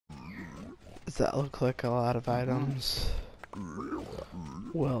that look like a lot of items?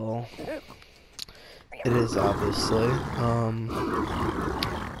 Well, it is obviously.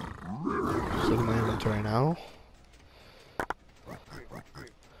 Look at my inventory now.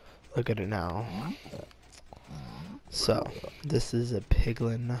 Look at it now. So, this is a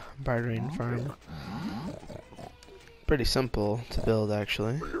Piglin bartering farm. Pretty simple to build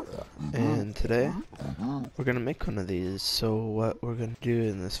actually. And today, we're gonna make one of these. So what we're gonna do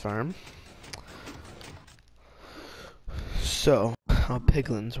in this farm. So, how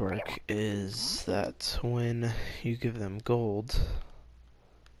piglins work is that when you give them gold,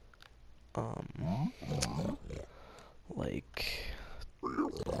 like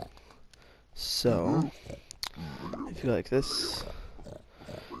so, if you go like this,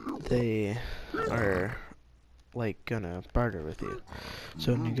 they are like gonna barter with you.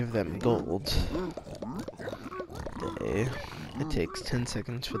 So when you give them gold, it takes 10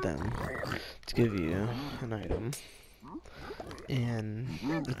 seconds for them to give you an item, and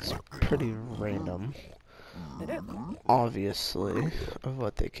it's pretty random, obviously, of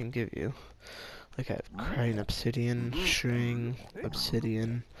what they can give you. Like I have crying obsidian, string,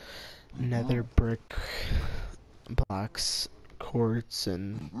 obsidian, nether brick, blocks, quartz,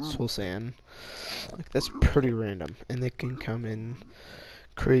 and soul sand. Like that's pretty random, and they can come in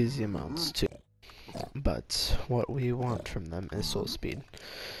crazy amounts too. But what we want from them is soul speed.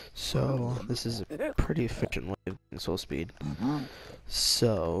 So this is a pretty efficient way of getting soul speed.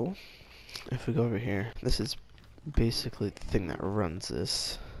 So if we go over here, this is basically the thing that runs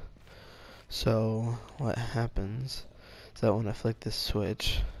this. So what happens is that when I flick this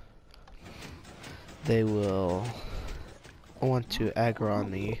switch, they will want to aggro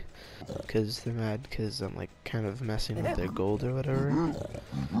on me because they're mad because I'm like kind of messing with their gold or whatever.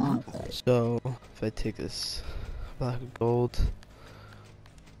 So if I take this block of gold,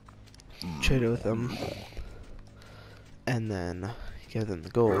 trade it with them, and then give them the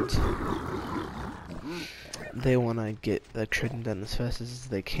gold, they want to get the trading done as fast as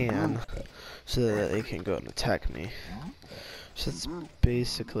they can so that they can go and attack me. So that's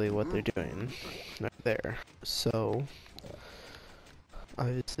basically what they're doing right there. So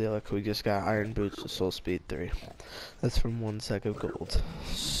obviously, like, we just got iron boots with soul speed 3. That's from 1 sack of gold.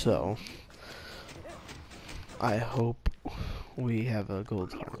 So I hope we have a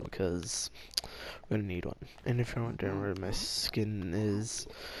gold farm because we're gonna need one. And if you're wondering where my skin is,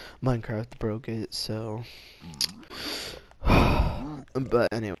 Minecraft broke it, so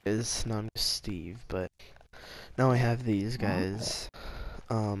but anyways, now I'm just Steve. But now I have these guys.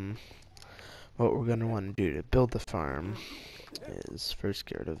 What we're gonna want to do to build the farm is first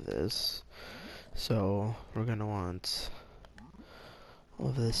get rid of this. So we're gonna want all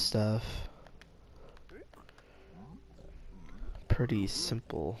of this stuff. Pretty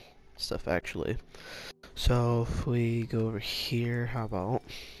simple stuff actually. So if we go over here, how about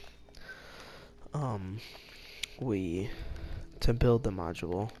to build the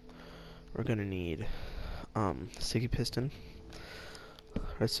module, we're gonna need sticky piston,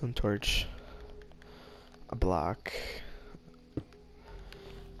 redstone torch, a block,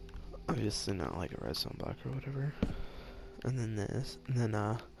 obviously not like a redstone block or whatever, and then this, and then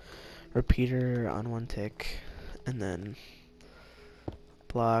a repeater on 1 tick, and then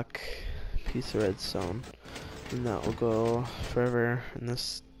block, piece of redstone, and that will go forever. And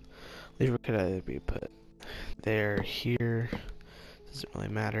this lever could either be put there, here, doesn't really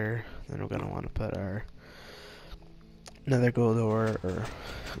matter. Then we're gonna want to put our another gold ore or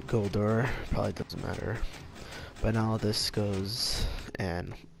gold ore, probably doesn't matter. But now this goes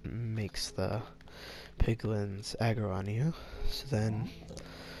and makes the piglins aggro on you. So then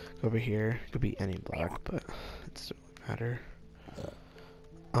go over here, it could be any block, but it doesn't really matter.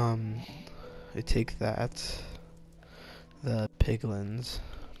 I take that, the piglins,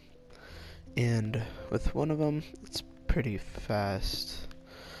 and with one of them, it's pretty fast,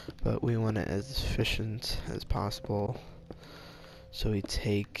 but we want it as efficient as possible. So we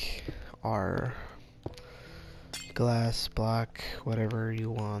take our glass block, whatever you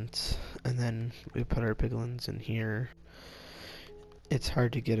want, and then we put our piglins in here. It's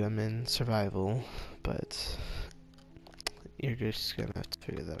hard to get them in survival, but you're just gonna have to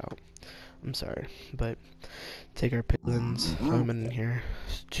figure that out. I'm sorry, but take our piglins, throw them in here.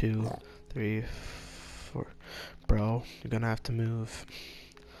 2, 3, 4. Bro, you're gonna have to move.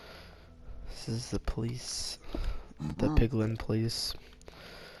 This is the police, the piglin police.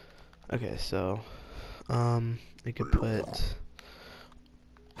 Okay, so we could put.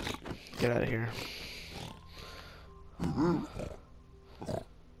 Get out of here.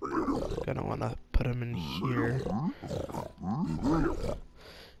 Gonna wanna put them in here.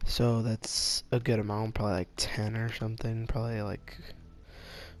 So that's a good amount, probably like 10 or something. Probably like,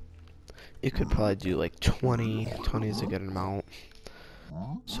 you could probably do like 20. 20 is a good amount.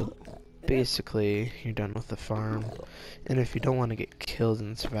 So basically, you're done with the farm. And if you don't want to get killed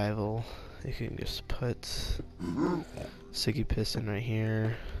in survival, you can just put Siggy Piston right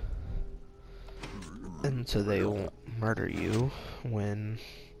here. And so they won't murder you when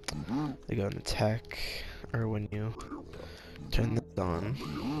they go and attack, or when you turn this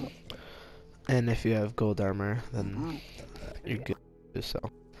on. And if you have gold armor, then you're good. So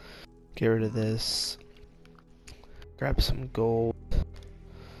get rid of this, grab some gold.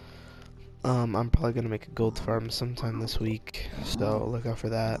 I'm probably gonna make a gold farm sometime this week, so look out for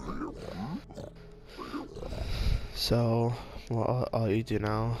that. So, well, all you do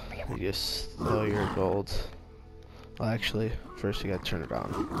now, you just throw your gold. Well, actually, first you gotta turn it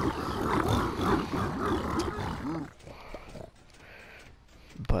on.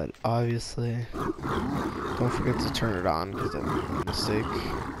 But obviously, don't forget to turn it on, because that was a mistake.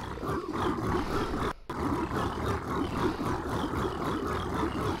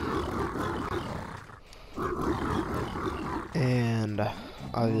 And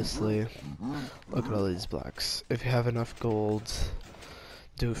obviously, look at all these blocks. If you have enough gold,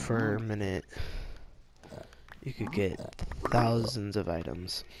 do it for a minute, you could get thousands of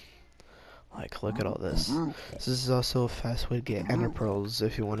items. Like, look at all this. This is also a fast way to get ender pearls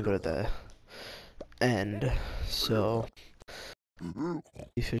if you want to go to the end. So, and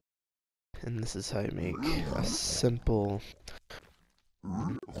this is how you make a simple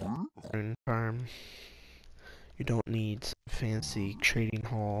farm. You don't need some fancy trading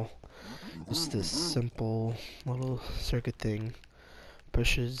hall. Just this simple little circuit thing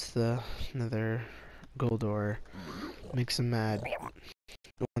pushes the nether gold ore, makes them mad.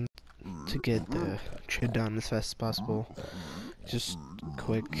 You want to get the trade done as fast as possible. Just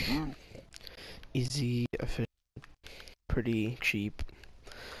quick, easy, efficient, pretty cheap.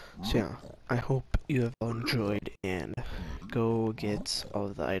 So yeah, I hope you have all enjoyed, and go get all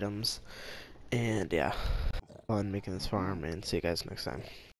of the items. And yeah, fun making this farm, and see you guys next time.